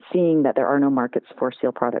seeing that there are no markets for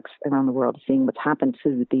seal products around the world, seeing what's happened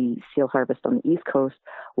to the seal harvest on the East Coast,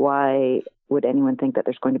 why would anyone think that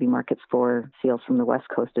there's going to be markets for seals from the West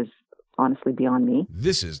Coast is honestly beyond me.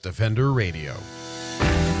 This is Defender Radio.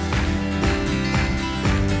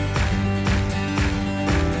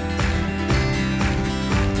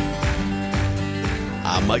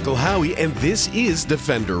 I'm Michael Howie, and this is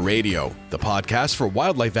Defender Radio, the podcast for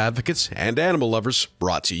wildlife advocates and animal lovers,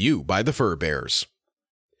 brought to you by the Fur Bears.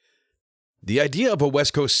 The idea of a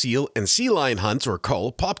West Coast seal and sea lion hunt, or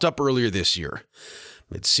cull, popped up earlier this year.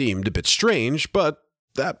 It seemed a bit strange, but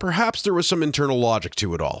that perhaps there was some internal logic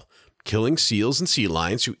to it all. Killing seals and sea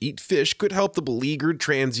lions who eat fish could help the beleaguered,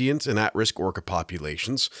 transient, and at-risk orca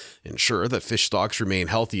populations, ensure that fish stocks remain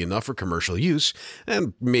healthy enough for commercial use,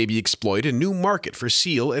 and maybe exploit a new market for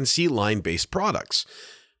seal and sea lion-based products.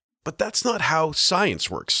 But that's not how science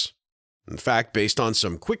works. In fact, based on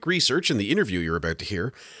some quick research in the interview you're about to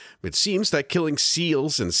hear, it seems that killing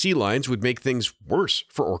seals and sea lions would make things worse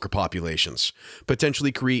for orca populations,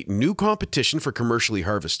 potentially create new competition for commercially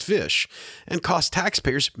harvested fish, and cost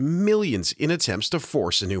taxpayers millions in attempts to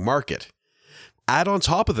force a new market. Add on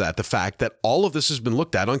top of that the fact that all of this has been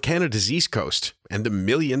looked at on Canada's East Coast, and the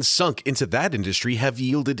millions sunk into that industry have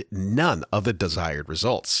yielded none of the desired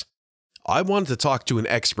results. I wanted to talk to an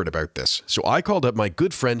expert about this, so I called up my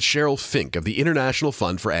good friend Cheryl Fink of the International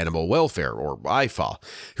Fund for Animal Welfare, or IFA,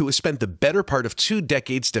 who has spent the better part of 2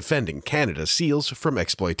 decades defending Canada's seals from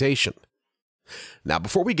exploitation. Now,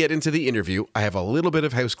 before we get into the interview, I have a little bit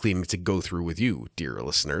of house cleaning to go through with you, dear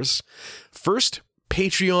listeners. First,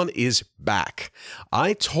 Patreon is back.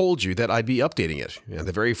 I told you that I'd be updating it, and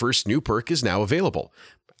the very first new perk is now available.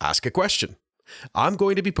 Ask a question. I'm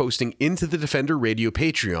going to be posting into the Defender Radio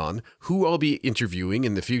Patreon who I'll be interviewing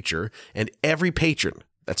in the future, and every patron,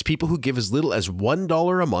 that's people who give as little as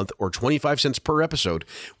 $1 a month or 25 cents per episode,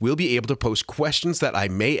 will be able to post questions that I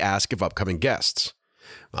may ask of upcoming guests.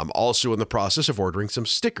 I'm also in the process of ordering some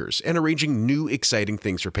stickers and arranging new exciting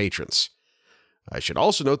things for patrons. I should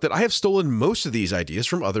also note that I have stolen most of these ideas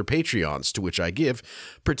from other Patreons to which I give,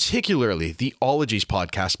 particularly the Ologies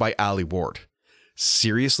podcast by Ali Ward.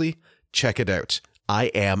 Seriously? Check it out. I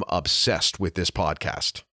am obsessed with this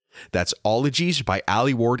podcast. That's Ologies by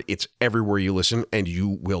Ali Ward. It's everywhere you listen, and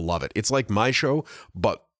you will love it. It's like my show,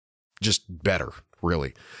 but just better,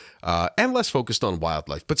 really. And less focused on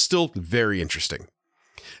wildlife, but still very interesting.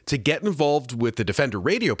 To get involved with the Defender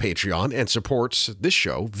Radio Patreon and support this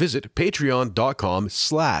show, visit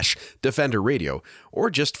patreon.com/Defender Radio, or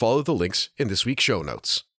just follow the links in this week's show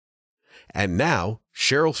notes. And now,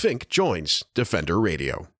 Cheryl Fink joins Defender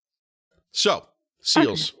Radio. So,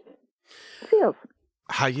 seals. Seals.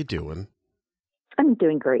 How you doing? I'm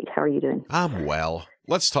doing great. How are you doing? I'm well.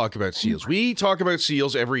 Let's talk about seals. We talk about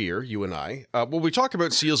seals every year, you and I. We talk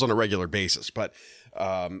about seals on a regular basis, but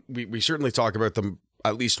we certainly talk about them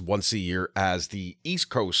at least once a year as the East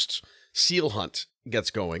Coast seal hunt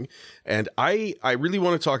gets going. And I really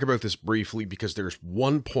want to talk about this briefly because there's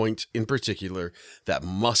one point in particular that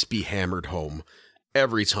must be hammered home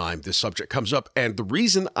every time this subject comes up. And the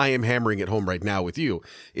reason I am hammering it home right now with you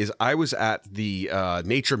is I was at the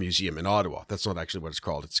Nature Museum in Ottawa. That's not actually what it's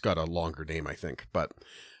called. It's got a longer name, I think. But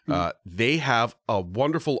they have a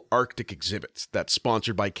wonderful Arctic exhibit that's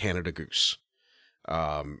sponsored by Canada Goose.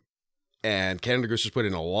 And Canada Goose has put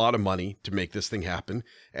in a lot of money to make this thing happen.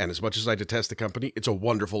 And as much as I detest the company, it's a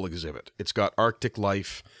wonderful exhibit. It's got Arctic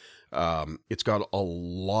life. It's got a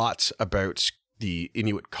lot about the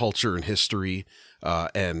Inuit culture and history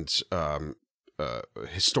and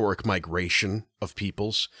historic migration of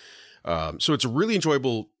peoples. So it's a really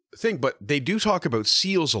enjoyable thing, but they do talk about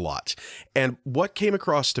seals a lot. And what came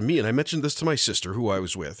across to me, and I mentioned this to my sister who I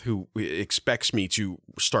was with, who expects me to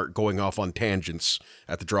start going off on tangents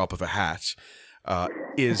at the drop of a hat,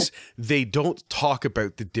 is they don't talk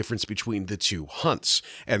about the difference between the two hunts.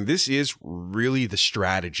 And this is really the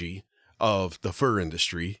strategy of the fur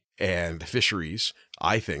industry and the fisheries,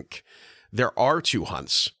 I think. There are 2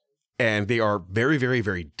 hunts, and they are very, very,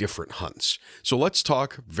 very different hunts. So let's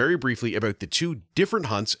talk very briefly about the 2 different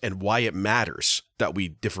hunts and why it matters that we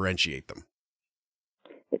differentiate them.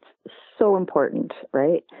 It's so important,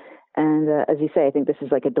 right? And as you say, I think this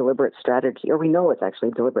is like a deliberate strategy, or we know it's actually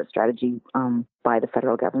a deliberate strategy by the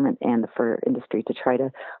federal government and the fur industry to try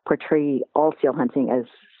to portray all seal hunting as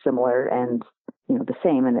similar and, the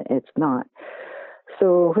same, and it's not.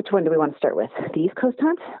 So which one do we want to start with? The East Coast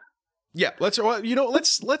hunt? Yeah, let's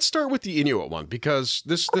start with the Inuit one because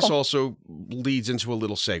this also leads into a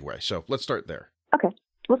little segue. So let's start there. Okay,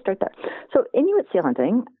 we'll start there. So Inuit seal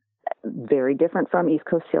hunting, very different from East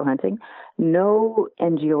Coast seal hunting. No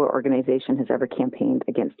NGO or organization has ever campaigned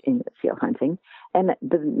against Inuit seal hunting. And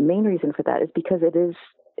the main reason for that is because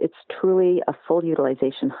it's truly a full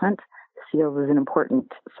utilization hunt. Seals is an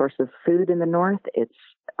important source of food in the north. It's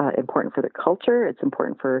important for the culture. It's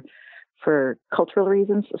important for cultural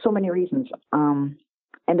reasons, so many reasons. And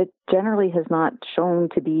it generally has not shown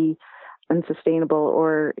to be unsustainable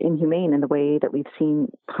or inhumane in the way that we've seen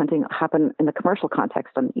hunting happen in the commercial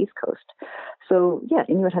context on the East Coast. So yeah,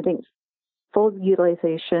 Inuit hunting, full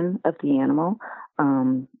utilization of the animal.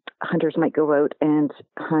 Hunters might go out and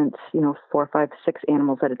hunt, 4, 5, 6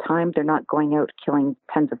 animals at a time. They're not going out killing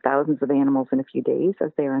tens of thousands of animals in a few days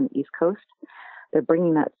as they are on the East Coast. They're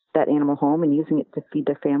bringing that animal home and using it to feed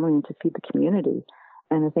their family and to feed the community.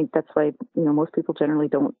 And I think that's why, most people generally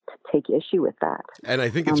don't take issue with that. And I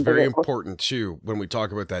think it's very important, too, when we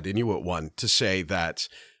talk about that Inuit one, to say that,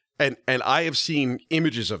 and I have seen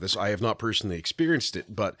images of this. I have not personally experienced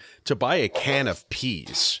it, but to buy a can of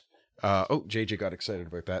peas, JJ got excited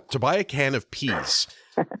about that. To buy a can of peas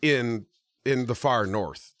in the far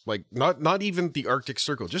north, like not even the Arctic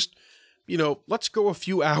Circle, just, let's go a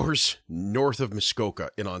few hours north of Muskoka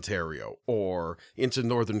in Ontario or into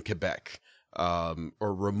northern Quebec.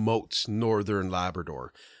 Or remote northern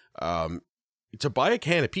Labrador. To buy a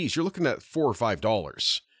can of peas, you're looking at $4 or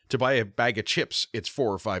 $5. To buy a bag of chips, it's $4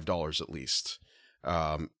 or $5 at least.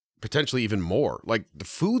 Potentially even more. Like, the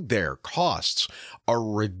food there costs a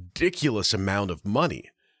ridiculous amount of money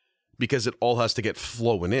because it all has to get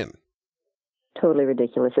flowing in. Totally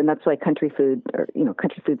ridiculous. And that's why country food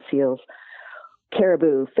seals,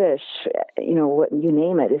 caribou, fish, what you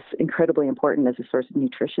name it, is incredibly important as a source of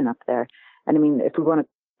nutrition up there. And I mean, if we want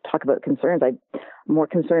to talk about concerns, I'm more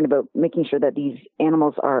concerned about making sure that these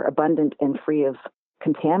animals are abundant and free of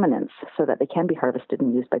contaminants so that they can be harvested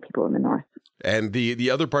and used by people in the north. And the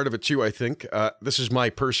other part of it too, I think, this is my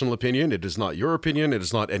personal opinion. It is not your opinion. It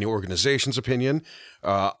is not any organization's opinion.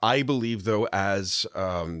 I believe, though, as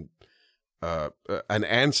an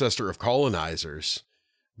ancestor of colonizers,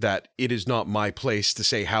 that it is not my place to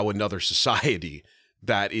say how another society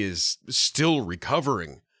that is still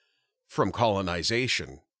recovering from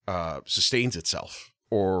colonization sustains itself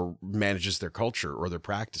or manages their culture or their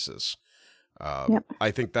practices. Yep.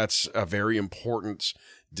 I think that's a very important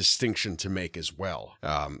distinction to make as well.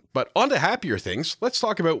 But on to happier things. Let's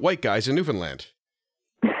talk about white guys in Newfoundland.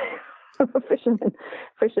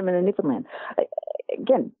 Fishermen in Newfoundland.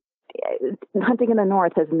 Again, hunting in the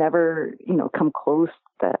north has never, come close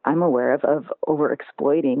that I'm aware of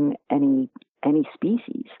overexploiting any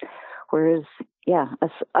species. Whereas,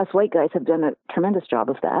 us white guys have done a tremendous job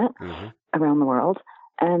of that around the world.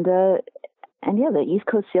 And the East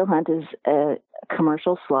Coast seal hunt is a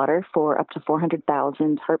commercial slaughter for up to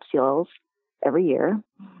 400,000 harp seals every year.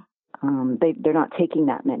 They're not taking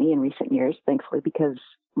that many in recent years, thankfully, because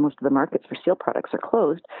most of the markets for seal products are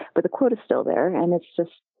closed. But the quota's still there, and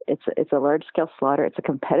it's a large scale slaughter. It's a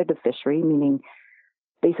competitive fishery, meaning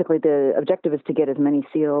basically the objective is to get as many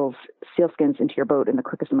seal skins into your boat in the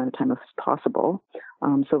quickest amount of time as possible.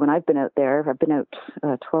 So when I've been out there, I've been out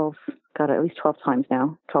at least 12 times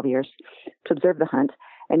now, 12 years, to observe the hunt.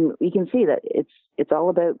 And we can see that it's all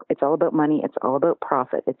about money. It's all about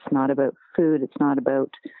profit. It's not about food. It's not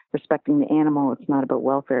about respecting the animal. It's not about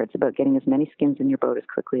welfare. It's about getting as many skins in your boat as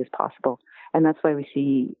quickly as possible. And that's why we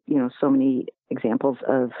see, so many examples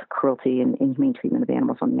of cruelty and inhumane treatment of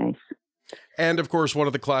animals on the ice. And, of course, one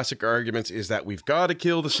of the classic arguments is that we've got to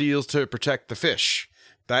kill the seals to protect the fish.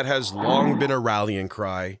 That has long been a rallying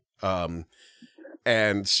cry.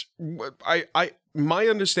 And my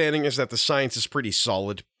understanding is that the science is pretty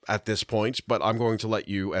solid at this point, but I'm going to let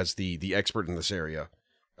you, as the expert in this area,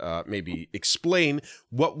 maybe explain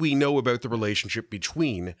what we know about the relationship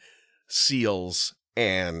between seals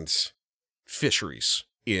and fisheries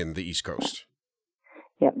in the East Coast.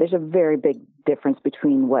 Yeah, there's a very big difference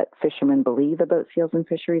between what fishermen believe about seals and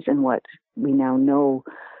fisheries and what we now know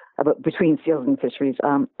about between seals and fisheries,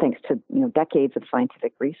 thanks to decades of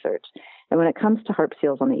scientific research. And when it comes to harp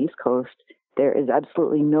seals on the East Coast, there is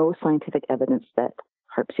absolutely no scientific evidence that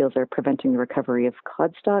harp seals are preventing the recovery of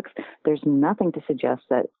cod stocks. There's nothing to suggest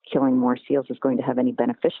that killing more seals is going to have any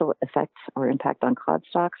beneficial effects or impact on cod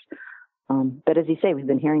stocks. But as you say, we've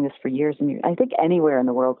been hearing this for years and years. I think anywhere in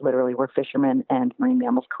the world, literally, where fishermen and marine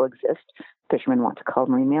mammals coexist, fishermen want to cull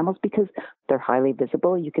marine mammals because they're highly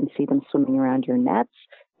visible. You can see them swimming around your nets.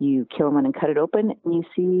 You kill one and cut it open, and you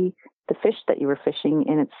see the fish that you were fishing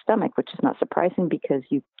in its stomach, which is not surprising because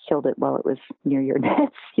you killed it while it was near your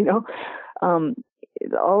nets.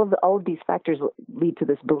 All of these factors lead to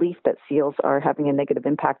this belief that seals are having a negative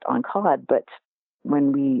impact on cod, but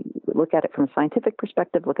when we look at it from a scientific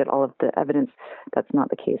perspective, look at all of the evidence, that's not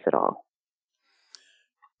the case at all.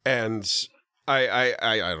 And I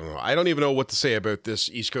don't know. I don't even know what to say about this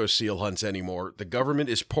East Coast seal hunt anymore. The government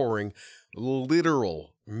is pouring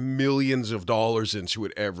literal millions of dollars into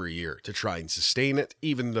it every year to try and sustain it,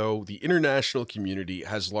 even though the international community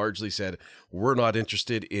has largely said, we're not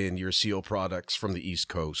interested in your seal products from the East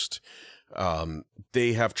Coast.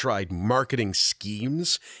 They have tried marketing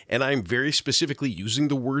schemes, and I'm very specifically using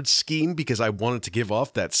the word scheme because I wanted to give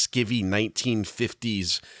off that skivvy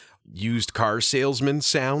 1950s used car salesman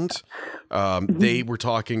sound. They were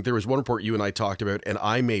talking, there was one report you and I talked about, and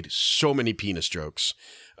I made so many penis jokes.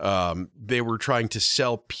 They were trying to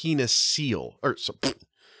sell penis seal, or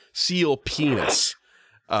seal penis,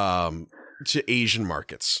 to Asian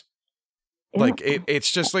markets. Like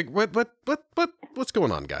it's just like what's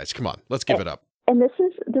going on, guys? Come on, let's give it up. And this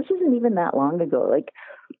isn't even that long ago. Like,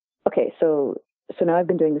 okay, so now I've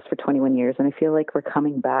been doing this for 21 years, and I feel like we're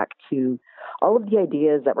coming back to all of the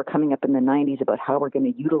ideas that were coming up in the 90s about how we're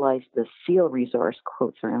going to utilize the seal resource,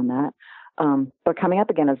 quotes around that. They're coming up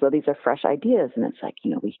again as though these are fresh ideas, and it's like,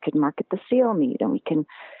 we could market the seal meat, and we can,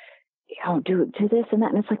 do this and that,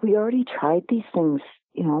 and it's like we already tried these things,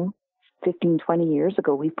 15, 20 years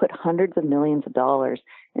ago. We put hundreds of millions of dollars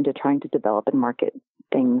into trying to develop and market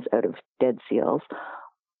things out of dead seals.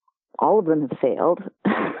 All of them have failed,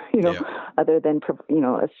 other than,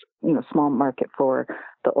 a small market for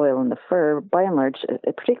the oil and the fur. By and large,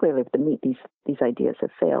 particularly with the meat, these ideas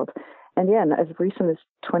have failed. And yeah, as recent as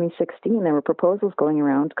 2016, there were proposals going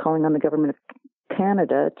around calling on the government of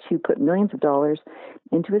Canada to put millions of dollars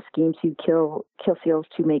into a scheme to kill seals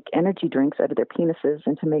to make energy drinks out of their penises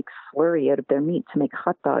and to make slurry out of their meat, to make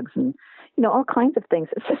hot dogs and, all kinds of things.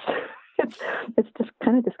 It's just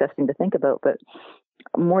kind of disgusting to think about, but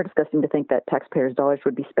more disgusting to think that taxpayers' dollars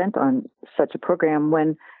would be spent on such a program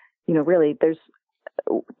when, really there's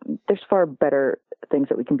far better things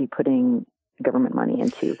that we can be putting government money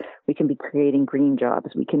into. We can be creating green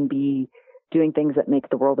jobs. We can be doing things that make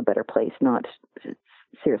the world a better place, not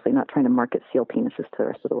trying to market seal penises to the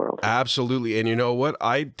rest of the world. Absolutely. And you know what?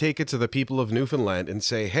 I'd take it to the people of Newfoundland and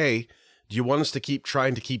say, hey, do you want us to keep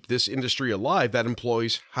trying to keep this industry alive that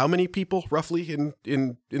employs how many people roughly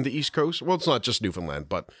in the East Coast? Well, it's not just Newfoundland,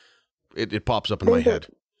 but it pops up in my head.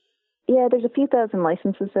 Yeah, there's a few thousand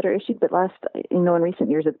licenses that are issued, but in recent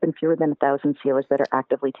years, it's been fewer than 1,000 sealers that are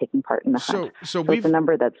actively taking part in the hunt. So it's a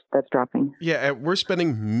number that's dropping. Yeah, we're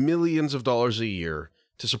spending millions of dollars a year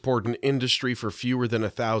to support an industry for fewer than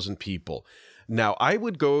 1,000 people. Now, I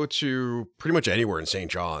would go to pretty much anywhere in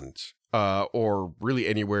St. John's, or really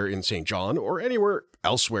anywhere in St. John or anywhere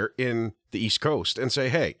elsewhere in the East Coast and say,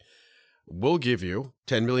 hey, we'll give you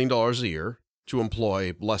 $10 million a year to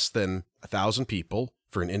employ less than 1,000 people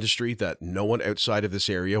for an industry that no one outside of this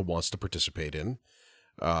area wants to participate in.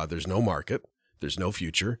 There's no market, there's no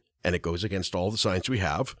future, and it goes against all the science we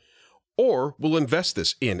have. Or we'll invest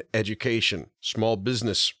this in education, small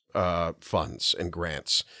business funds and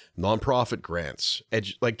grants, nonprofit grants.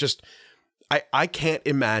 I can't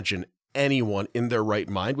imagine anyone in their right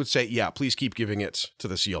mind would say, yeah, please keep giving it to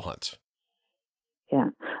the seal hunt. Yeah.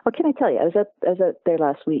 Well, can I tell you, I was out there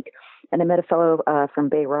last week, and I met a fellow from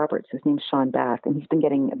Bay Roberts. His name's Sean Bath, and he's been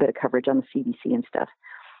getting a bit of coverage on the CBC and stuff.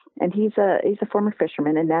 And he's a former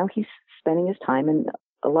fisherman, and now he's spending his time and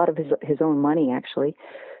a lot of his own money, actually,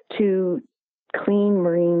 to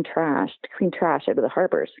clean trash out of the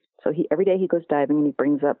harbors. So every day he goes diving and he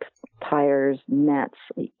brings up tires, nets,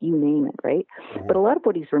 you name it, right? Mm-hmm. But a lot of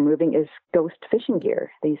what he's removing is ghost fishing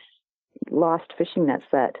gear, these lost fishing nets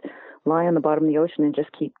that lie on the bottom of the ocean and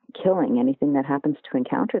just keep killing anything that happens to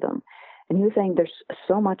encounter them. And he was saying there's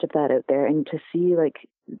so much of that out there, and to see like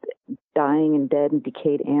dying and dead and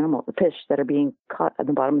decayed fish that are being caught at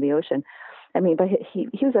the bottom of the ocean. I mean, but he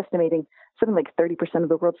was estimating something like 30% of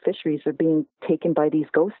the world's fisheries are being taken by these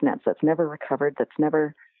ghost nets that's never recovered, that's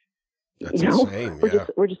never, insane.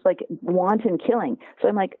 We're just like wanton killing. So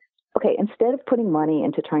I'm like, okay, instead of putting money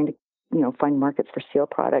into trying to, find markets for seal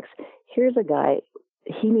products, here's a guy,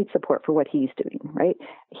 he needs support for what he's doing, right?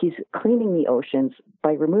 He's cleaning the oceans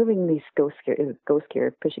by removing these ghost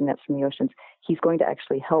gear fishing nets from the oceans. He's going to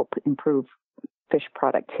actually help improve fish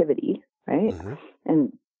productivity, right? Mm-hmm.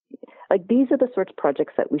 And like, these are the sorts of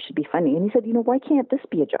projects that we should be funding. And he said, why can't this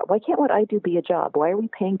be a job? Why can't what I do be a job? Why are we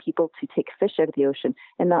paying people to take fish out of the ocean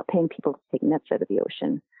and not paying people to take nets out of the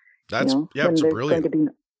ocean? That's, it's brilliant.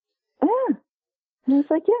 And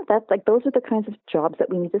it's like, those are the kinds of jobs that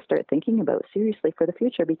we need to start thinking about seriously for the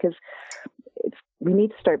future, because we need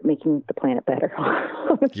to start making the planet better.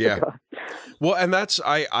 Yeah. Well, and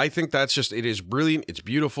I think that's just, it is brilliant. It's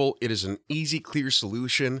beautiful. It is an easy, clear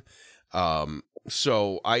solution.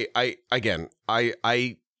 So okay,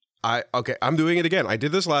 I'm doing it again. I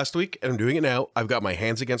did this last week and I'm doing it now. I've got my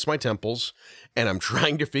hands against my temples and I'm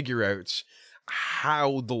trying to figure out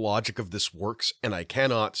how the logic of this works, and I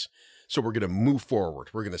cannot. So we're going to move forward.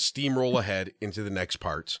 We're going to steamroll ahead into the next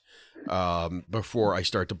part before I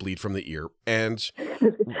start to bleed from the ear. And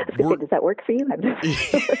does that work for you?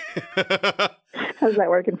 How's that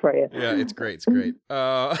working for you? Yeah, it's great. It's great.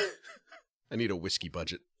 I need a whiskey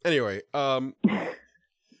budget. Anyway, we're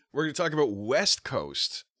going to talk about West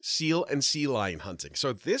Coast seal and sea lion hunting.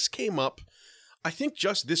 So this came up, I think,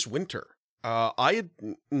 just this winter. I had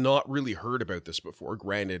not really heard about this before.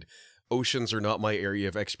 Granted, oceans are not my area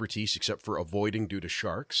of expertise except for avoiding due to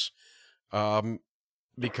sharks.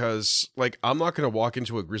 Because, like, I'm not going to walk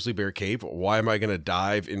into a grizzly bear cave. Why am I going to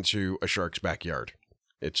dive into a shark's backyard?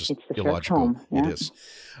 It's just illogical. Yeah. It is.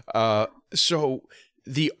 So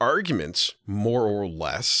the argument, more or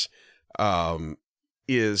less,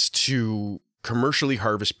 is to commercially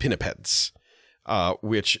harvest pinnipeds,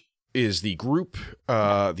 which is the group,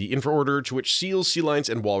 the infraorder to which seals, sea lions,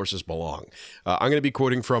 and walruses belong. I'm going to be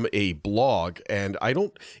quoting from a blog, and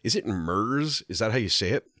is it MERS? Is that how you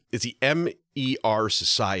say it? It's the MER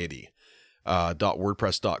Society.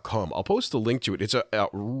 .wordpress.com. I'll post a link to it. It's a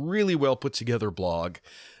really well put together blog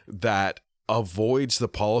that avoids the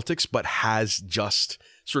politics, but has just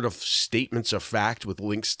sort of statements of fact with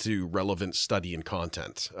links to relevant study and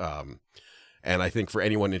content. And I think for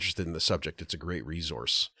anyone interested in the subject, it's a great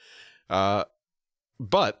resource.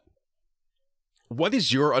 But what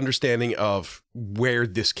is your understanding of where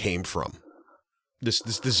this came from? This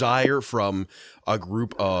desire from a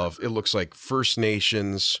group of, it looks like First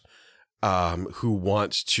Nations, who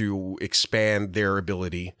want to expand their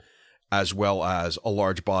ability, as well as a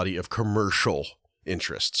large body of commercial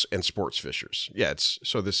interests and sports fishers. Yeah,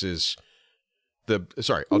 I'll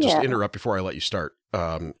just interrupt before I let you start.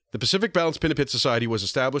 The Pacific Balanced Pinniped Society was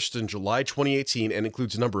established in July 2018 and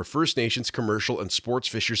includes a number of First Nations, commercial, and sports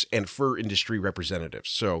fishers and fur industry representatives.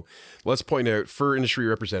 So let's point out fur industry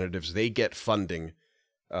representatives, they get funding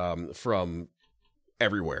from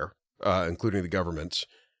everywhere, including the government,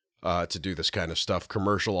 to do this kind of stuff.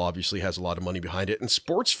 Commercial obviously has a lot of money behind it. And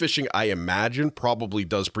sports fishing, I imagine, probably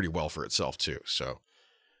does pretty well for itself too. So,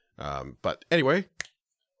 but anyway,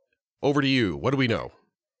 over to you. What do we know?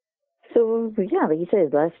 So, yeah, like you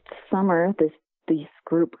said, last summer, this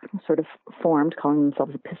group sort of formed, calling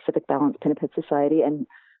themselves the Pacific Balanced Pinniped Society. And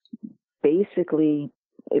basically,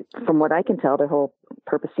 from what I can tell, their whole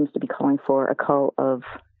purpose seems to be calling for a cull of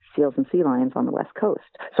seals and sea lions on the West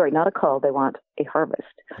Coast. Sorry, not a cull. They want a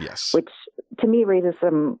harvest. Yes. Which, to me, raises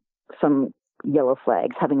some yellow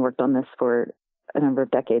flags, having worked on this for a number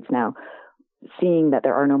of decades now. Seeing that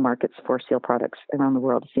there are no markets for seal products around the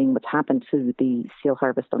world, seeing what's happened to the seal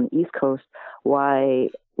harvest on the East Coast, why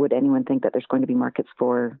would anyone think that there's going to be markets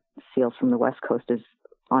for seals from the West Coast is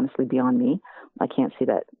honestly beyond me. I can't see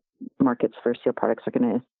that markets for seal products are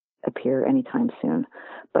going to appear anytime soon.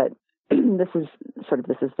 But this is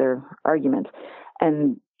their argument.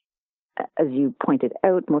 And as you pointed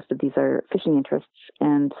out, most of these are fishing interests,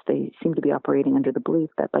 and they seem to be operating under the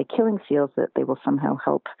belief that by killing seals that they will somehow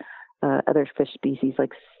help other fish species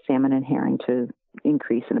like salmon and herring to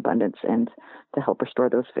increase in abundance and to help restore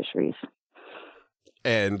those fisheries.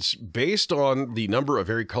 And based on the number of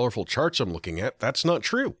very colorful charts I'm looking at, that's not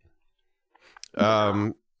true.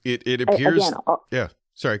 It appears.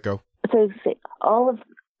 Sorry, go. So all of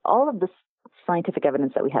the scientific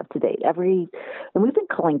evidence that we have to date, and we've been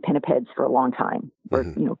culling pinnipeds for a long time, or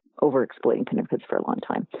over exploiting pinnipeds for a long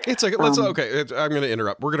time. It's like I'm going to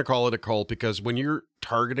interrupt. We're going to call it a cull because when you're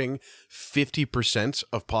targeting 50%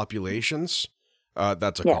 of populations,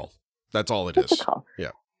 that's a cull. That's all it is. It's a cull.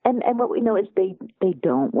 Yeah. And what we know is they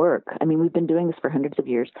don't work. I mean, we've been doing this for hundreds of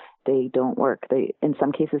years. They don't work. In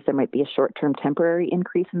some cases, there might be a short-term temporary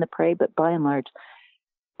increase in the prey, but by and large,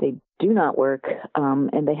 they do not work,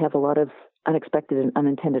 and they have a lot of unexpected and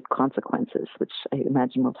unintended consequences, which I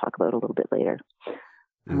imagine we'll talk about a little bit later.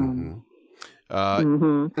 But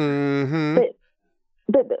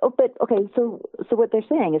okay, so what they're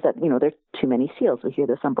saying is that there's too many seals. We hear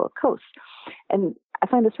this on both coasts, and I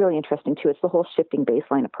find this really interesting too. It's the whole shifting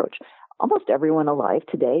baseline approach. Almost everyone alive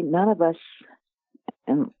today, I'm going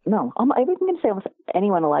to say almost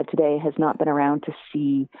anyone alive today has not been around to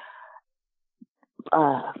see.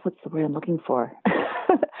 What's the word I'm looking for?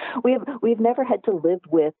 We've never had to live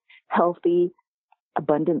with healthy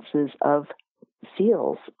abundances of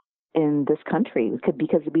seals in this country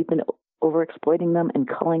because we've been overexploiting them and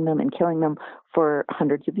culling them and killing them for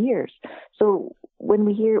hundreds of years. So when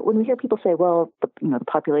we hear people say, well, the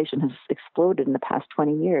population has exploded in the past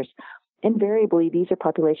 20 years, invariably these are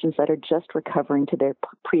populations that are just recovering to their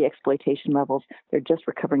pre-exploitation levels. They're just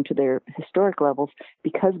recovering to their historic levels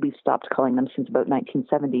because we've stopped culling them since about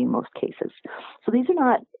 1970 in most cases. So these are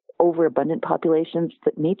not overabundant populations,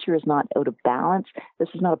 but nature is not out of balance. This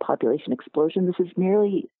is not a population explosion. This is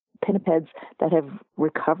merely pinnipeds that have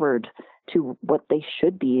recovered to what they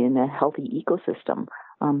should be in a healthy ecosystem.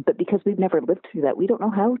 But because we've never lived through that, we don't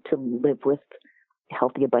know how to live with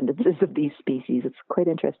healthy abundances of these species. It's quite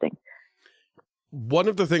interesting. One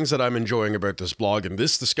of the things that I'm enjoying about this blog and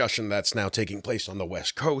this discussion that's now taking place on the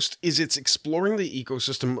West Coast is it's exploring the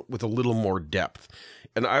ecosystem with a little more depth.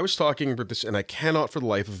 And I was talking about this, and I cannot for the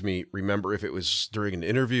life of me remember if it was during an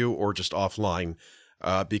interview or just offline,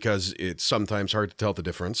 because it's sometimes hard to tell the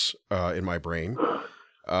difference in my brain.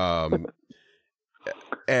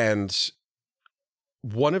 And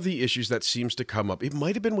one of the issues that seems to come up, it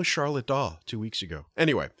might have been with Charlotte Daw 2 weeks ago.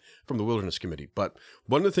 Anyway, from the Wilderness Committee. But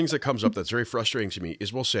one of the things that comes up that's very frustrating to me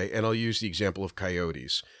is we'll say, and I'll use the example of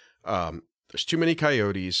coyotes. There's too many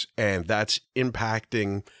coyotes, and that's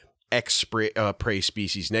impacting prey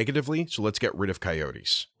species negatively. So let's get rid of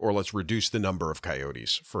coyotes, or let's reduce the number of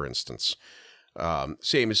coyotes, for instance.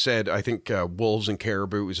 Same as said, I think wolves and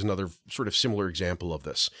caribou is another sort of similar example of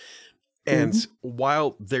this. And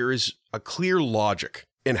while there is a clear logic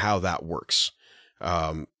in how that works,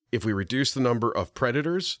 if we reduce the number of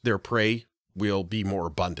predators, their prey will be more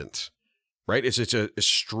abundant, right? It's a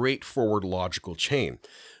straightforward logical chain.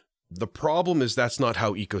 The problem is that's not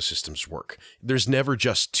how ecosystems work. There's never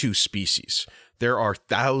just two species. There are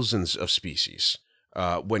thousands of species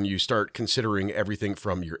when you start considering everything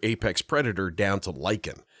from your apex predator down to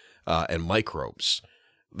lichen and microbes.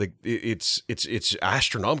 Like it's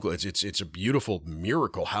astronomical. It's a beautiful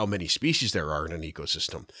miracle how many species there are in an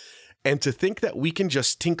ecosystem. And to think that we can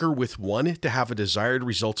just tinker with one to have a desired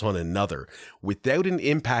result on another without an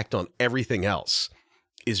impact on everything else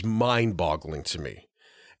is mind-boggling to me.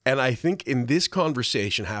 And I think in this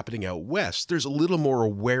conversation happening out west, there's a little more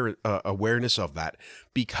awareness of that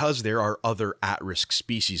because there are other at-risk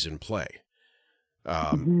species in play.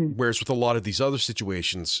 Whereas with a lot of these other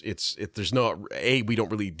situations, there's not, we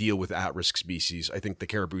don't really deal with at-risk species. I think the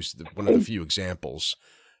caribou is one of the few examples,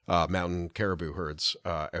 mountain caribou herds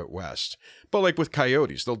out west. But like with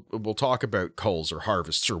coyotes, we'll talk about culls or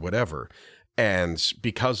harvests or whatever. And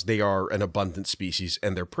because they are an abundant species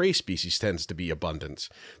and their prey species tends to be abundant,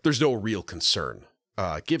 there's no real concern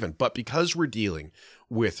given. But because we're dealing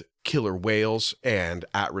with killer whales and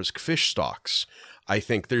at-risk fish stocks, I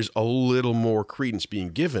think there's a little more credence being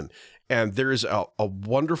given. And there is a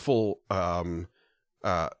wonderful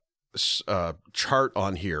chart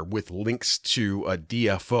on here with links to a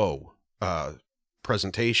DFO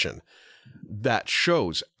presentation that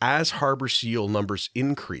shows as harbor seal numbers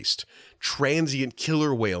increased, transient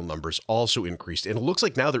killer whale numbers also increased. And it looks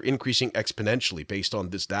like now they're increasing exponentially based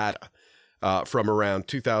on this data from around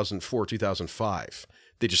 2004, 2005.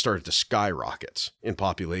 They just started to skyrocket in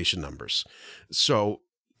population numbers. So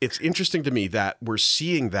it's interesting to me that we're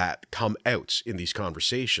seeing that come out in these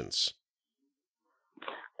conversations.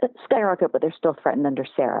 Skyrocket, but they're still threatened under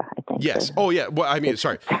SARA, I think. Yes. Oh, yeah. Well, I mean,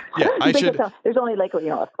 sorry. Yeah, I should. There's only like,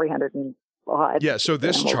 300 and odd. Yeah. So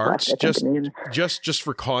this chart, just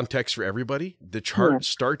for context for everybody, the chart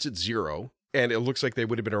starts at 0, and it looks like they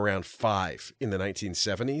would have been around 5 in the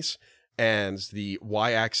 1970s. And the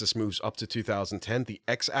y-axis moves up to 2010. The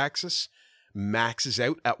x-axis maxes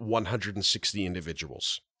out at 160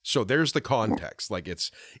 individuals. So there's the context. Like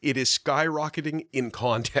it is skyrocketing in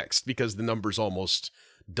context because the numbers almost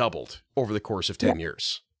doubled over the course of 10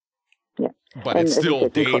 years. Yeah. But it's still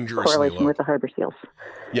dangerously correlation low. With the harbor seals.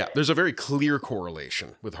 Yeah, there's a very clear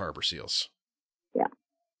correlation with harbor seals. Yeah.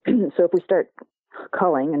 So if we start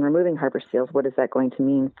culling and removing harbor seals, what is that going to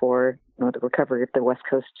mean for the recovery of the West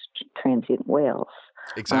Coast transient whales?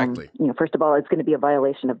 Exactly. First of all, it's going to be a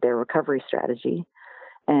violation of their recovery strategy,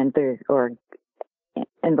 and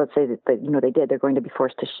let's say that they did. They're going to be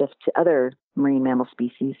forced to shift to other marine mammal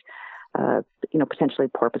species, potentially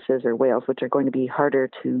porpoises or whales, which are going to be harder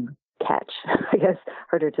to catch, I guess,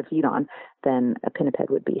 harder to feed on than a pinniped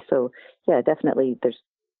would be. So, yeah, definitely, there's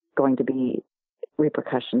going to be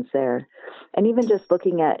repercussions there. And even just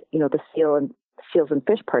looking at the seals and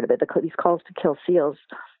fish part of it, these calls to kill seals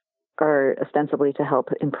are ostensibly to help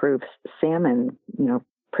improve salmon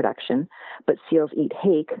production, but seals eat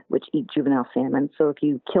hake, which eat juvenile salmon. So if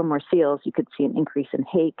you kill more seals, you could see an increase in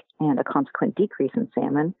hake and a consequent decrease in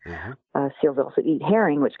salmon. Mm-hmm. Seals also eat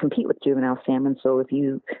herring, which compete with juvenile salmon. So if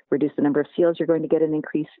you reduce the number of seals, you're going to get an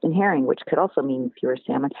increase in herring, which could also mean fewer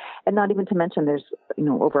salmon. And not even to mention there's,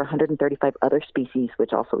 over 135 other species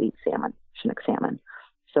which also eat salmon, Chinook salmon.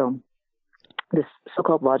 So this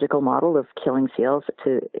so-called logical model of killing seals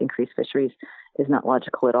to increase fisheries is not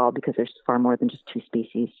logical at all, because there's far more than just two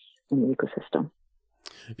species in the ecosystem.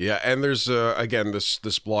 Yeah, and there's, again,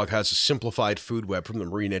 this blog has a simplified food web from the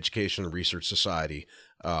Marine Education and Research Society,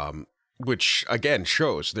 which, again,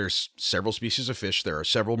 shows there's several species of fish, there are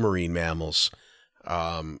several marine mammals,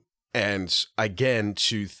 and, again,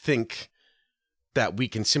 to think that we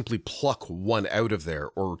can simply pluck one out of there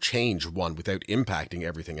or change one without impacting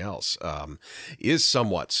everything else is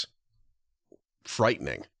somewhat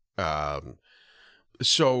frightening.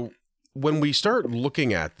 So when we start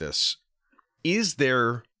looking at this, is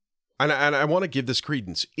there, and I want to give this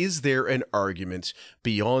credence, is there an argument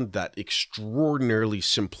beyond that extraordinarily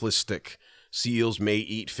simplistic seals may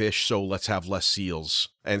eat fish, so let's have less seals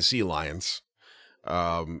and sea lions?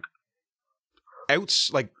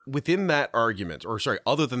 Within that argument,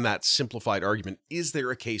 other than that simplified argument, is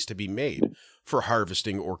there a case to be made for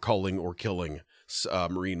harvesting or culling or killing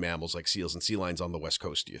marine mammals like seals and sea lions on the West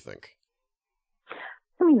Coast, do you think?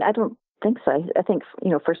 I mean, I don't think so. I think,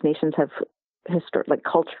 First Nations have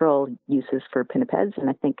cultural uses for pinnipeds, and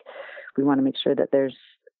I think we want to make sure that there's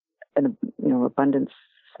an abundance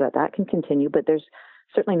so that can continue, but there's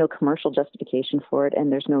certainly no commercial justification for it,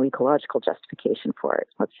 and there's no ecological justification for it.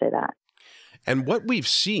 Let's say that. And what we've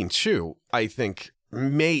seen, too, I think,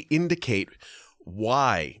 may indicate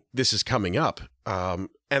why this is coming up. And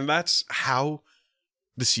that's how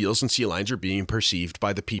the seals and sea lions are being perceived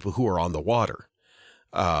by the people who are on the water.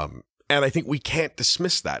 And I think we can't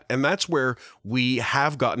dismiss that. And that's where we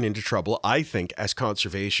have gotten into trouble, I think, as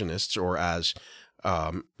conservationists or as,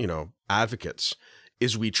 advocates,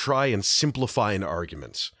 is we try and simplify an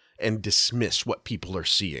argument and dismiss what people are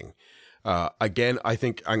seeing. Again, I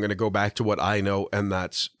think I'm going to go back to what I know, and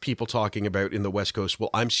that's people talking about in the West Coast,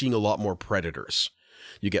 well, I'm seeing a lot more predators.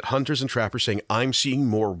 You get hunters and trappers saying, I'm seeing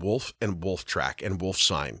more wolf and wolf track and wolf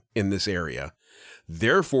sign in this area.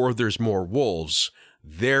 Therefore, there's more wolves.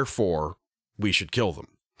 Therefore, we should kill them.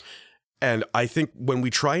 And I think when we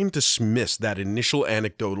try and dismiss that initial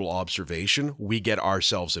anecdotal observation, we get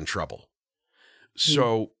ourselves in trouble.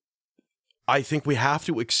 So I think we have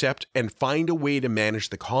to accept and find a way to manage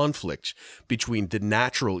the conflict between the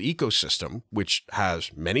natural ecosystem, which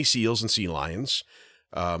has many seals and sea lions,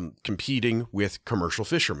 competing with commercial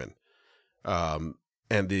fishermen and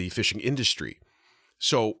the fishing industry.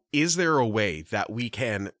 So is there a way that we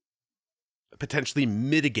can potentially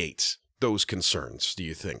mitigate those concerns, do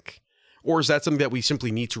you think? Or is that something that we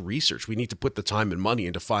simply need to research? We need to put the time and money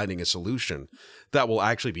into finding a solution that will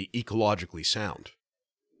actually be ecologically sound.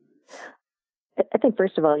 I think,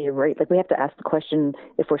 first of all, you're right. We have to ask the question,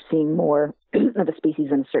 if we're seeing more of a species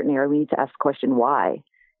in a certain area, we need to ask the question, why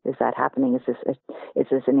is that happening? Is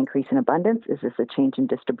this an increase in abundance? Is this a change in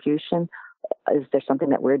distribution? Is there something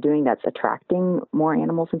that we're doing that's attracting more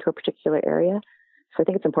animals into a particular area? So I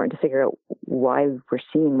think it's important to figure out why we're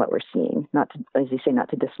seeing what we're seeing, not to, as you say, not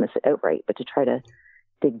to dismiss it outright, but to try to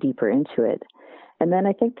dig deeper into it. And then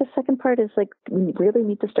I think the second part is we really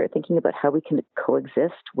need to start thinking about how we can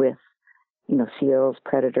coexist with seals,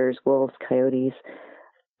 predators, wolves, coyotes.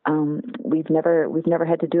 We've never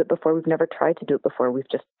had to do it before. We've never tried to do it before. We've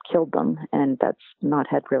just killed them, and that's not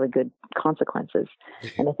had really good consequences.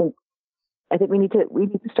 And I think we need to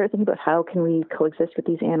start thinking about how can we coexist with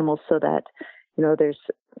these animals so that there's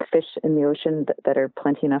fish in the ocean that are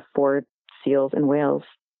plenty enough for seals and whales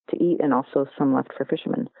to eat, and also some left for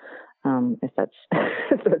fishermen. If that's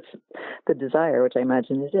the desire, which I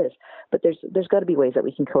imagine it is. But there's got to be ways that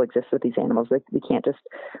we can coexist with these animals. We can't just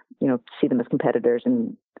see them as competitors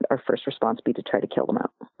and our first response be to try to kill them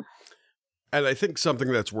out. And I think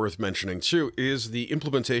something that's worth mentioning too is the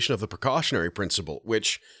implementation of the precautionary principle,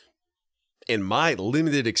 which in my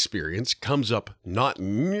limited experience comes up not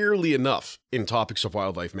nearly enough in topics of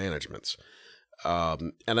wildlife management.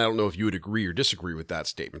 And I don't know if you would agree or disagree with that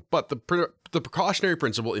statement, but the precautionary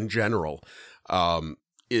principle in general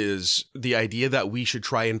is the idea that we should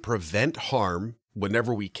try and prevent harm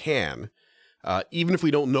whenever we can, even if we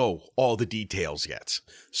don't know all the details yet.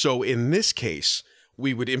 So in this case,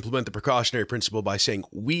 we would implement the precautionary principle by saying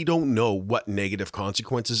we don't know what negative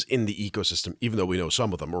consequences in the ecosystem, even though we know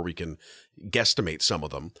some of them, or we can guesstimate some of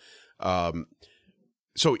them.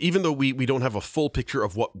 So even though we don't have a full picture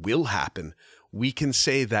of what will happen, we can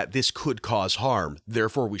say that this could cause harm,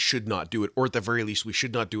 therefore we should not do it, or at the very least, we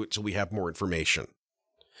should not do it until we have more information.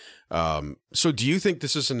 So do you think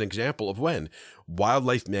this is an example of when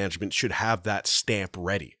wildlife management should have that stamp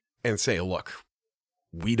ready and say, look,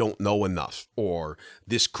 we don't know enough, or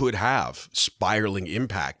this could have spiraling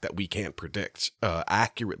impact that we can't predict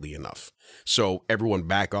accurately enough. So everyone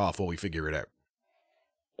back off while we figure it out.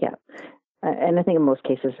 Yeah. And I think in most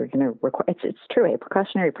cases we're going to require, it's true,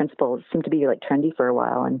 precautionary principles seem to be like trendy for a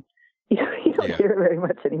while, and you don't hear it very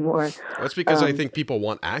much anymore. That's because I think people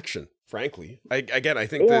want action, frankly. I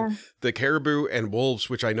think that the caribou and wolves,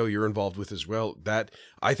 which I know you're involved with as well,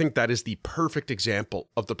 I think that is the perfect example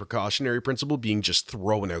of the precautionary principle being just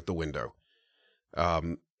thrown out the window.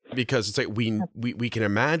 Because it's like we can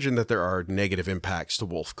imagine that there are negative impacts to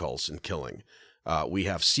wolf culls and killing. We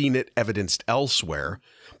have seen it evidenced elsewhere,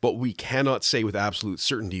 but we cannot say with absolute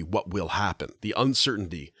certainty what will happen. The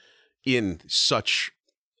uncertainty in such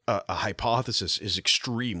a hypothesis is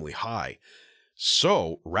extremely high.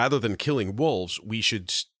 So rather than killing wolves, we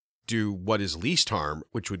should do what is least harm,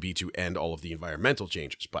 which would be to end all of the environmental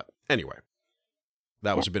changes. But anyway,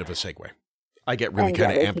 that was a bit of a segue. I get really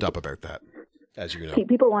kind of amped up about that, as you know.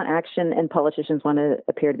 People want action, and politicians want to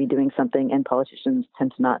appear to be doing something, and politicians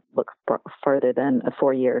tend to not look farther than a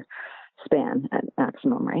 4-year span at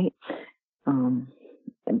maximum, right?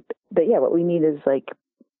 But yeah, what we need is like,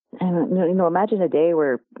 imagine a day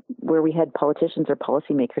where we had politicians or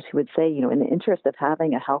policymakers who would say, in the interest of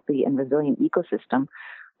having a healthy and resilient ecosystem,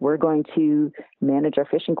 we're going to manage our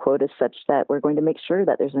fishing quotas such that we're going to make sure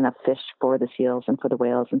that there's enough fish for the seals and for the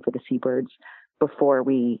whales and for the seabirds before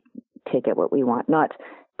we take out what we want. Not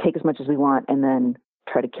take as much as we want and then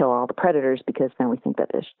try to kill all the predators because then we think that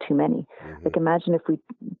there's too many. Mm-hmm. Like, imagine if we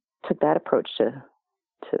took that approach to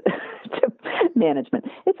management.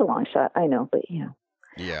 It's a long shot, I know, but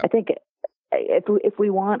I think if we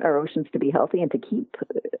want our oceans to be healthy and to keep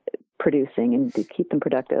producing and to keep them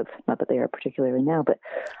productive, not that they are particularly now, but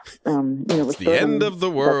it's the end of the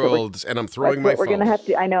world, and I'm throwing my phone. We're going to have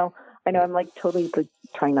to. I know. I'm like totally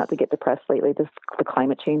trying not to get depressed lately. The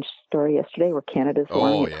climate change story yesterday, where Canada's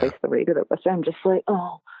warming twice the rate of the rest. I'm just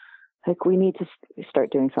like, we need to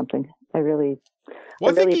start doing something. I really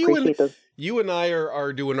appreciate those. You and I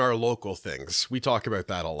are doing our local things. We talk about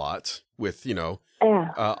that a lot. With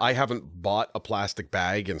I haven't bought a plastic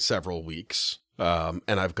bag in several weeks, and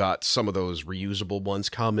I've got some of those reusable ones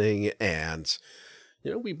coming, and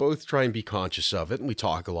we both try and be conscious of it, and we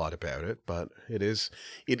talk a lot about it, but it is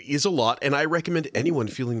a lot. And I recommend anyone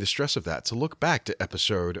feeling the stress of that to look back to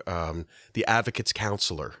episode, The Advocate's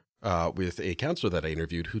Counselor, with a counselor that I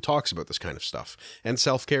interviewed who talks about this kind of stuff and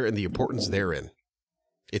self-care and the importance therein.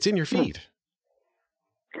 It's in your feed.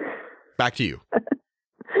 Back to you.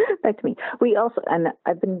 Back to me. We also, and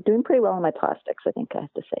I've been doing pretty well on my plastics, I think I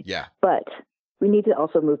have to say. Yeah. But we need to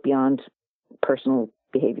also move beyond personal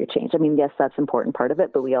behavior change. I mean, yes, that's an important part of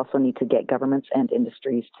it, but we also need to get governments and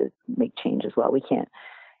industries to make change as well. We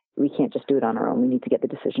can't just do it on our own. We need to get the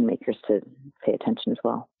decision makers to pay attention as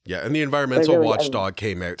well. Yeah, and the environmental watchdog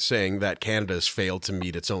came out saying that Canada has failed to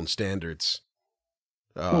meet its own standards.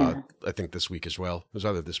 I think this week as well. It was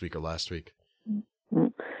either this week or last week.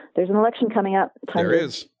 There's an election coming up. There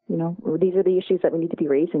is. These are the issues that we need to be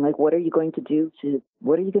raising. Like, what are you going to do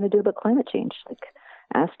about climate change? Like,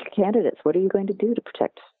 ask your candidates, what are you going to do to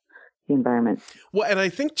protect the environment? Well, and I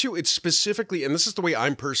think too, it's specifically, and this is the way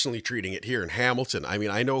I'm personally treating it here in Hamilton. I mean,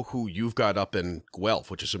 I know who you've got up in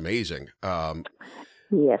Guelph, which is amazing.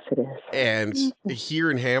 Yes, it is. And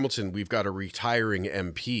here in Hamilton, we've got a retiring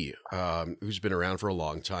MP who's been around for a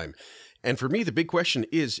long time. And for me, the big question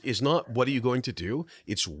is not what are you going to do?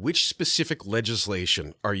 It's which specific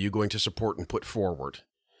legislation are you going to support and put forward?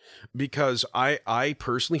 Because I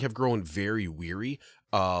personally have grown very weary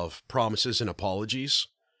of promises and apologies.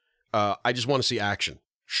 I just want to see action.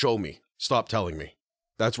 Show me. Stop telling me.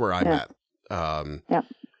 That's where I'm at.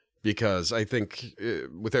 Because I think,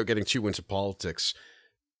 without getting too into politics,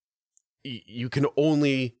 you can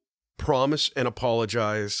only promise and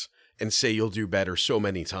apologize and say you'll do better so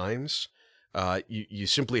many times. You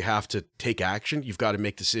simply have to take action. You've got to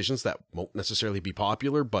make decisions that won't necessarily be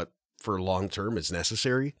popular, but for long term is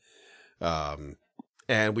necessary.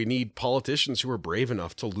 And we need politicians who are brave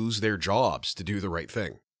enough to lose their jobs to do the right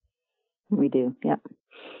thing. We do, yeah.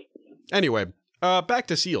 Anyway, back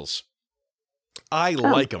to seals. I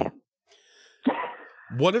like them.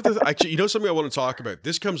 One of the actually, something I want to talk about.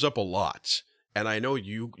 This comes up a lot, and I know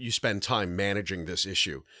you spend time managing this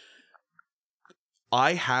issue.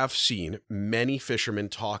 I have seen many fishermen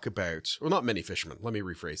talk about, well, not many fishermen. Let me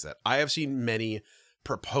rephrase that. I have seen many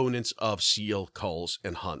proponents of seal culls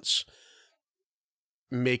and hunts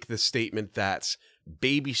make the statement that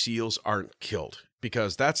baby seals aren't killed,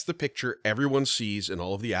 because that's the picture everyone sees in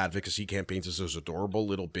all of the advocacy campaigns, is those adorable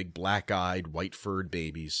little big black-eyed, white-furred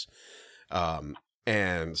babies.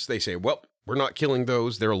 And they say, well, we're not killing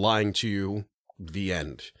those. They're lying to you. The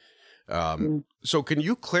end. So can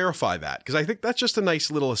you clarify that? Because I think that's just a nice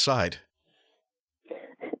little aside.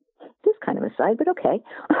 Just kind of aside, but okay.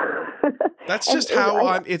 That's just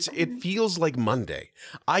how it feels like Monday.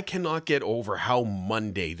 I cannot get over how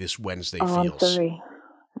Monday this Wednesday feels. I'm sorry.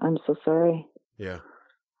 I'm so sorry. Yeah.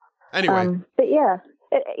 Anyway. But yeah,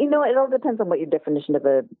 it all depends on what your definition of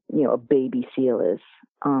a baby seal is.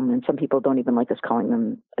 And some people don't even like us calling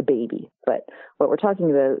them a baby. But what we're talking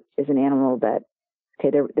about is an animal that,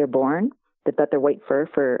 okay, they're born, they've got their white fur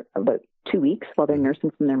for about 2 weeks while they're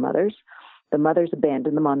nursing from their mothers. The mothers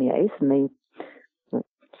abandon them on the ice and they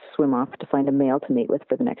swim off to find a male to mate with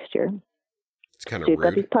for the next year. It's kind of so you've rude.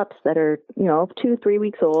 got these pups that are, 2-3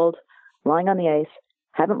 weeks old, lying on the ice,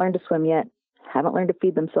 haven't learned to swim yet, haven't learned to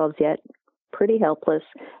feed themselves yet, pretty helpless.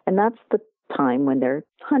 And that's the time when they're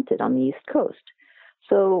hunted on the East Coast.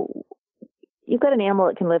 So you've got an animal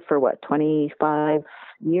that can live for 25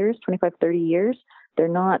 years, 30 years. They're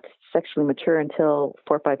not sexually mature until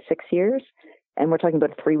 4, 5, 6 years. And we're talking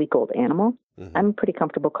about a 3-week-old animal. Mm-hmm. I'm pretty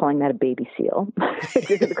comfortable calling that a baby seal. If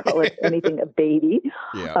you're going to call it anything a baby,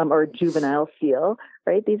 or a juvenile seal,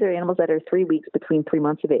 right? These are animals that are 3 weeks between 3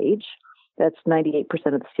 months of age. That's 98%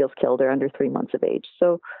 of the seals killed are under 3 months of age.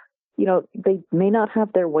 So, they may not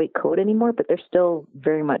have their white coat anymore, but they're still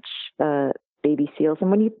very much baby seals.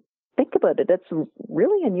 And when you think about it, that's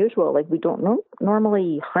really unusual. Like, we don't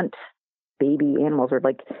normally hunt baby animals, or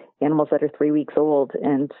like animals that are 3 weeks old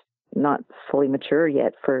and not fully mature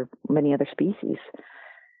yet for many other species.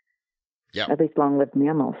 Yeah. At least long-lived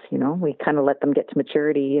mammals, we kind of let them get to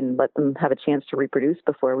maturity and let them have a chance to reproduce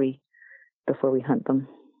before we hunt them.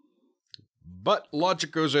 But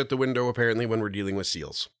logic goes out the window, apparently, when we're dealing with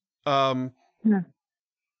seals. What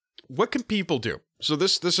can people do? So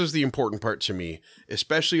this is the important part to me,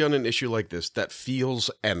 especially on an issue like this that feels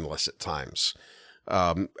endless at times.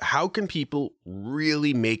 How can people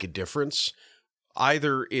really make a difference,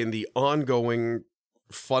 either in the ongoing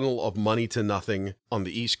funnel of money to nothing on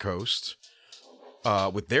the East Coast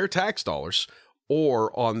with their tax dollars,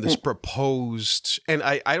 or on this proposed, and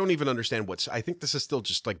I don't even understand I think this is still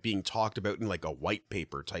just like being talked about in like a white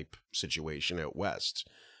paper type situation out West.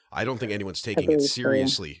 I don't think anyone's taking it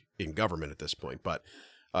seriously in government at this point, but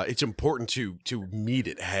it's important to meet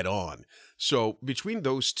it head on. So between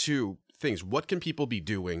those two things, what can people be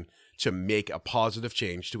doing to make a positive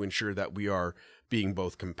change to ensure that we are being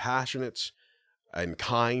both compassionate and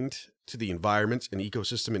kind to the environment and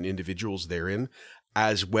ecosystem and individuals therein,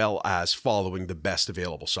 as well as following the best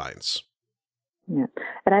available science? Yeah.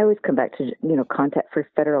 And I always come back to, contact for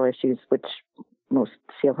federal issues, which most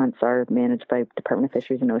seal hunts are managed by Department of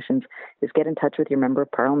Fisheries and Oceans, is get in touch with your member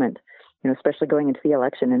of parliament, especially going into the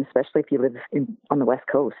election, and especially if you live on the West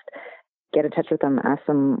Coast. Get in touch with them, ask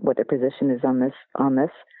them what their position is on this.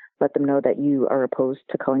 Let them know that you are opposed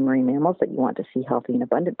to culling marine mammals, that you want to see healthy and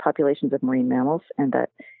abundant populations of marine mammals, and that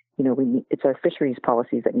it's our fisheries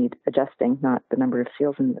policies that need adjusting, not the number of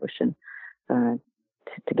seals in the ocean,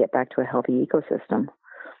 to get back to a healthy ecosystem.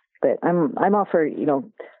 But I'm all for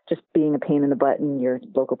just being a pain in the butt in your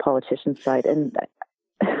local politician's side, and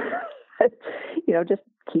just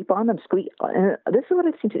keep on them, squeak. And this is what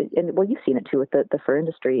I've seen too, and you've seen it too with the fur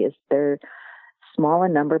industry. Is they're small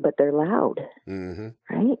in number, but they're loud,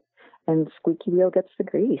 right? And squeaky wheel gets the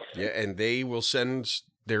grease. Yeah, and they will send.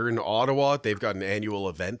 They're in Ottawa. They've got an annual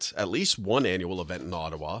event, at least one annual event in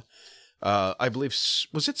Ottawa. I believe,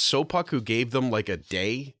 was it SOPUC who gave them like a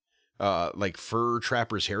day, like Fur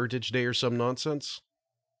Trappers Heritage Day or some nonsense?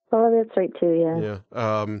 Oh, that's right too. Yeah.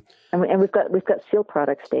 Yeah. And we've got Seal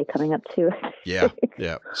Products Day coming up too. Yeah.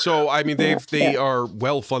 So I mean, they are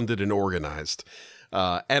well funded and organized.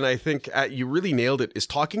 And I think you really nailed it, is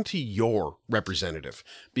talking to your representative,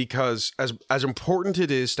 because as important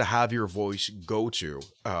it is to have your voice go to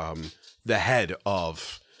the head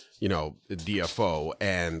of, the DFO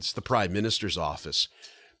and the Prime Minister's office,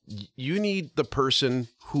 you need the person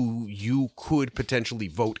who you could potentially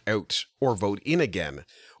vote out or vote in again,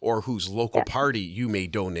 or whose local party you may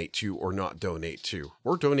donate to or not donate to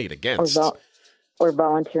or donate against. Or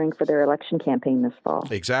volunteering for their election campaign this fall.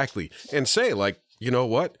 Exactly. And say, like, you know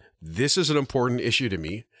what? This is an important issue to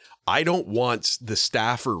me. I don't want the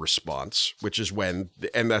staffer response, which is and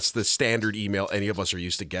that's the standard email any of us are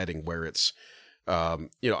used to getting, where it's, a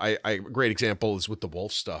great example is with the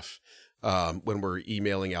wolf stuff. When we're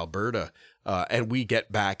emailing Alberta, and we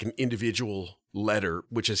get back an individual letter,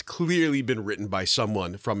 which has clearly been written by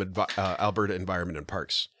someone from Alberta Environment and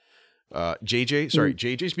Parks.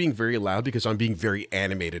 JJ's being very loud because I'm being very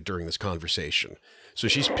animated during this conversation. So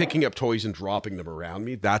she's picking up toys and dropping them around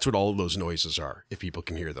me. That's what all of those noises are, if people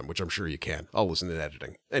can hear them, which I'm sure you can. I'll listen in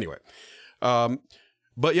editing. Anyway.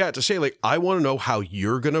 But yeah, to say, like, I want to know how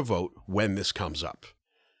you're going to vote when this comes up.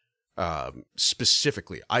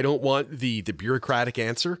 Specifically, I don't want the bureaucratic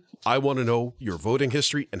answer. I want to know your voting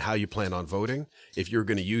history and how you plan on voting. If you're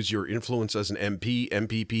going to use your influence as an MP,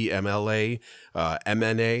 MPP, MLA,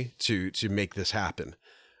 MNA to make this happen.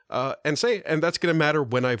 And that's going to matter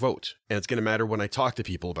when I vote. And it's going to matter when I talk to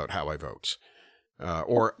people about how I vote.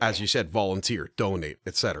 Or, as you said, volunteer, donate,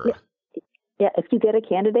 etc. Yeah, if you get a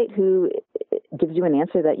candidate who gives you an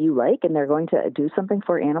answer that you like and they're going to do something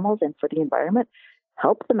for animals and for the environment,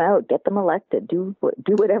 help them out, get them elected, do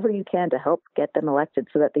whatever you can to help get them elected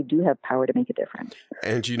so that they do have power to make a difference.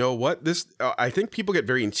 And you know what? I think people get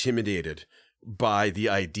very intimidated by the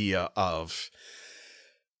idea of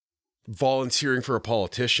volunteering for a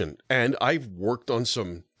politician. And I've worked on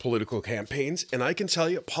some political campaigns, and I can tell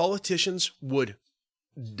you, politicians would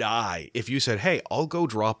die if you said, hey, I'll go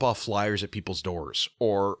drop off flyers at people's doors,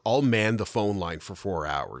 or I'll man the phone line for 4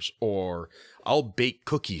 hours, or I'll bake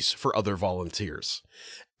cookies for other volunteers.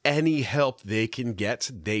 Any help they can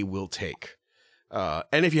get, they will take.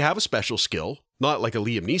 And if you have a special skill, not like a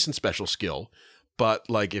Liam Neeson special skill, but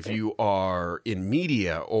like if you are in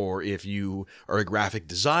media, or if you are a graphic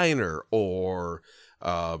designer, or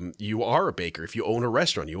you are a baker, if you own a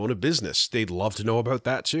restaurant, you own a business, they'd love to know about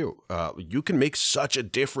that too. You can make such a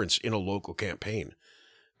difference in a local campaign.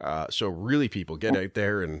 So really, people, get out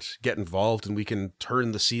there and get involved, and we can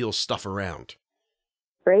turn the seal stuff around.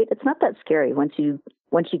 Right? It's not that scary once you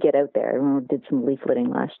get out there. I remember I did some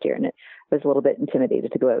leafleting last year, and it was a little bit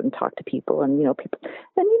intimidated to go out and talk to people. And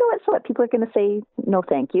what people are going to say, no,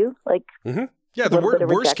 thank you. Like, yeah, the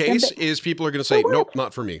worst case is people are going to say, nope,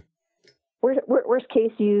 not for me. Worst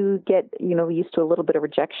case, you get used to a little bit of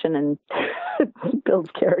rejection and builds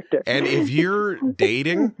character. And if you're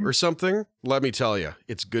dating or something, let me tell you,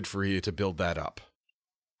 it's good for you to build that up.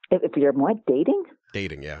 If you're what, dating?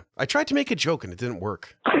 Dating, yeah. I tried to make a joke and it didn't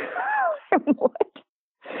work. What?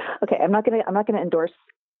 Okay, I'm not gonna endorse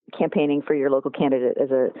campaigning for your local candidate as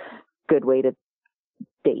a good way to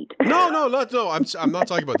date. No. I'm not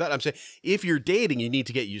talking about that. I'm saying if you're dating, you need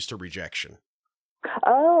to get used to rejection.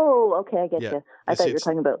 Oh, okay, I get you. I thought you were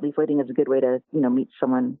talking about leafleting as a good way to, meet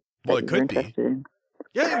someone. Well, it could be.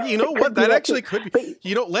 Yeah, you know what? That actually could be.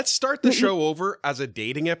 Let's start the show over as a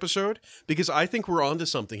dating episode, because I think we're onto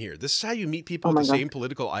something here. This is how you meet people with the same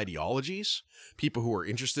political ideologies, people who are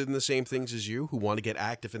interested in the same things as you, who want to get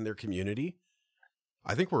active in their community.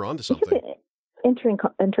 I think we're onto something.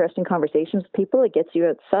 Interesting conversations with people. It gets you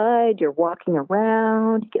outside. You're walking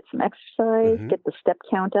around. You get some exercise. Get the step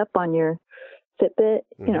count up on your Fitbit.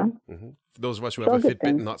 For those of us who have a Fitbit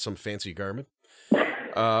and not some fancy Garmin.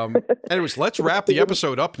 Anyways, let's wrap the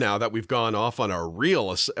episode up now that we've gone off on a real.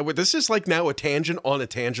 This is like now a tangent on a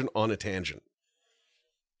tangent on a tangent.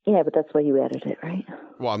 Yeah, but that's why you edit it, right?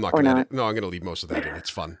 Well, I'm not going to edit. No, I'm going to leave most of that in. It's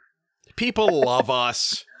fun. People love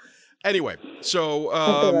us. Anyway, so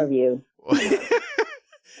I love you.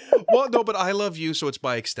 Well, no, but I love you, so it's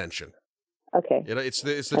by extension. Okay. It's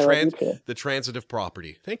the transitive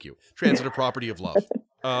property. Thank you. Transitive property of love.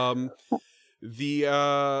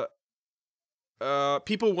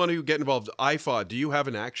 People want to get involved. IFAW, do you have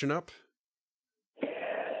an action up?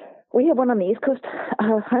 We have one on the East Coast,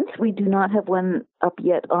 Hunt. We do not have one up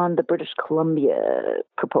yet on the British Columbia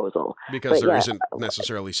proposal. Because there isn't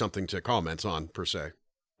necessarily something to comment on, per se.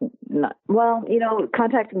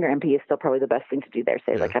 Contacting your MP is still probably the best thing to do there.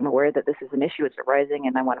 Say, I'm aware that this is an issue, it's arising,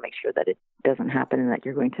 and I want to make sure that it doesn't happen and that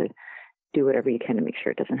you're going to do whatever you can to make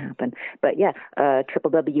sure it doesn't happen. But yeah,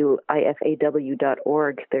 www.ifaw.org,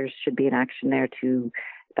 there should be an action there to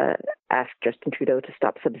ask Justin Trudeau to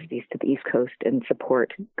stop subsidies to the East Coast and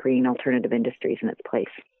support green alternative industries in its place.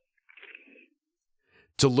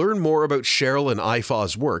 To learn more about Cheryl and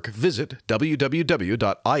IFAW's work, visit www.ifaw.org.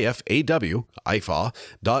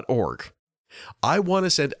 I want to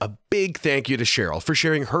send a big thank you to Cheryl for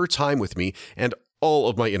sharing her time with me and all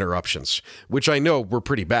of my interruptions, which I know were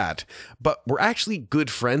pretty bad, but we're actually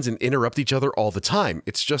good friends and interrupt each other all the time.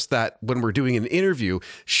 It's just that when we're doing an interview,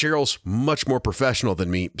 Cheryl's much more professional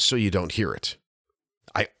than me, so you don't hear it.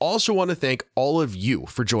 I also want to thank all of you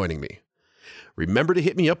for joining me. Remember to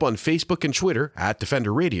hit me up on Facebook and Twitter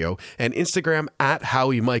 @Defender Radio and Instagram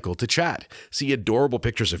 @HowieMichael to chat, see adorable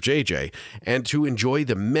pictures of JJ, and to enjoy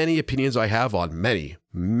the many opinions I have on many,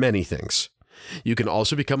 many things. You can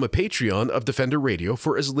also become a Patreon of Defender Radio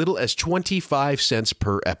for as little as 25 cents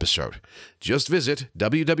per episode. Just visit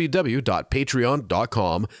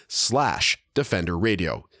www.patreon.com/Defender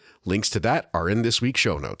Radio. Links to that are in this week's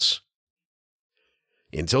show notes.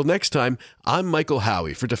 Until next time, I'm Michael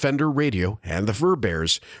Howie for Defender Radio and the Fur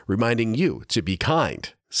Bears, reminding you to be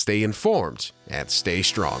kind, stay informed, and stay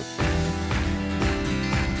strong.